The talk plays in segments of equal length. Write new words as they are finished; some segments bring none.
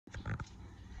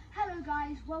Hello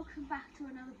guys, welcome back to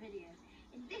another video.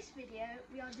 In this video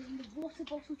we are doing the water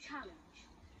bottle challenge.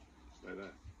 Stay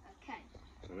there. Okay.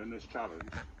 So in this challenge,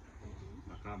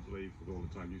 I can't believe with all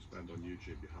the time you spend on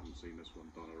YouTube you haven't seen this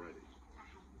one done already. I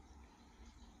haven't.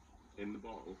 In the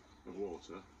bottle of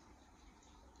water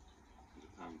is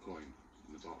a pound coin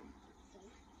in the bottom.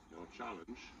 Your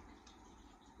challenge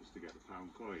is to get the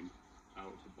pound coin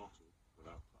out of the bottle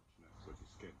without touching it with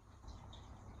your skin.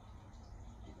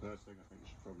 The first thing I think you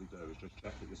should probably do is just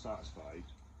check that you're satisfied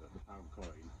that the pound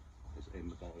coin is in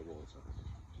the bottle of water.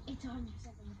 It's 100% in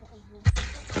the bottle of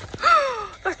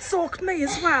water. That soaked me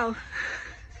as well.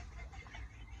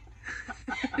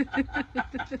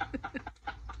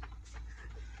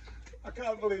 I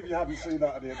can't believe you haven't seen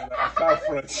that on the internet. I fell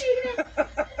for it.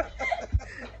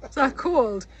 Is that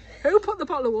cold? Who put the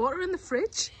bottle of water in the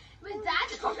fridge? My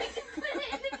dad told me to put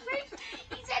it in the fridge.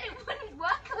 He said it wouldn't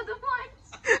work otherwise.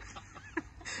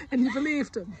 And you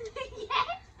believed him?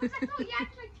 Yes, because I thought you had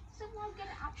to somehow get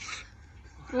it out.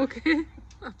 Okay,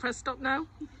 I'll press stop now.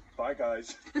 Bye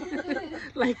guys.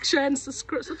 Like, share and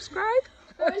subscribe.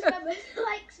 Always remember to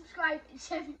like, subscribe and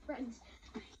share with friends.